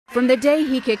From the day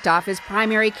he kicked off his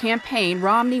primary campaign,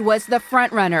 Romney was the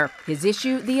frontrunner. His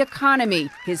issue, the economy.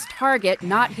 His target,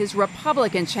 not his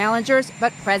Republican challengers,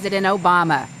 but President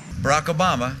Obama. Barack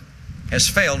Obama has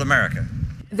failed America.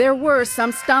 There were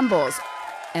some stumbles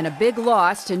and a big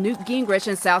loss to Newt Gingrich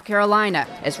in South Carolina,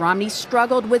 as Romney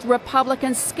struggled with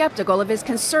Republicans skeptical of his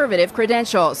conservative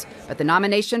credentials. But the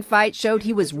nomination fight showed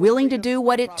he was willing to do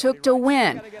what it took to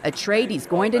win, a trait he's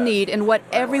going to need in what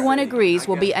everyone agrees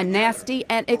will be a nasty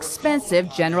and expensive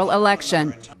general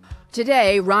election.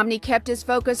 Today, Romney kept his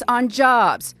focus on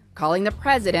jobs, calling the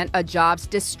president a jobs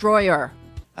destroyer.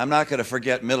 I'm not going to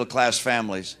forget middle-class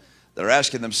families that are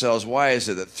asking themselves, why is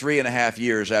it that 3.5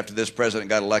 years after this president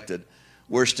got elected,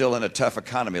 we're still in a tough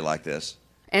economy like this?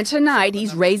 And tonight,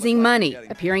 he's raising money,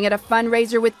 appearing at a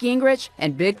fundraiser with Gingrich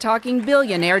and big-talking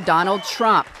billionaire Donald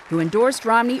Trump, who endorsed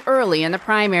Romney early in the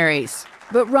primaries.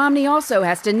 But Romney also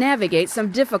has to navigate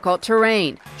some difficult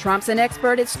terrain. Trump's an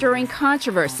expert at stirring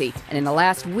controversy, and in the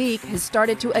last week has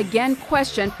started to again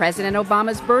question President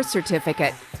Obama's birth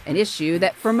certificate, an issue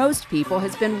that for most people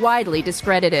has been widely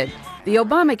discredited. The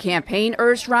Obama campaign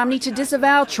urged Romney to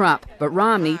disavow Trump, but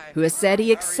Romney, who has said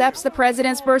he accepts the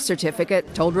president's birth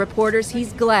certificate, told reporters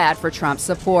he's glad for Trump's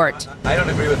support. I don't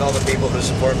agree with all the people who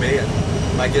support me,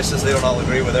 and my guess is they don't all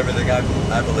agree with everything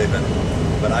I believe in,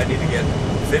 but I need to get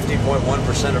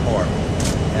 50.1% or more,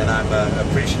 and I'm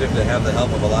appreciative to have the help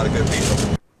of a lot of good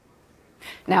people.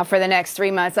 Now, for the next 3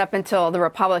 months, up until the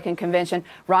Republican convention,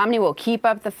 Romney will keep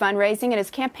up the fundraising, and his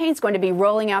campaign's going to be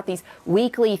rolling out these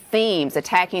weekly themes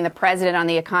attacking the president on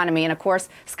the economy. And of course,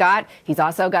 Scott, he's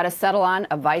also got to settle on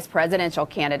a vice presidential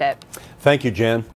candidate. Thank you, Jen.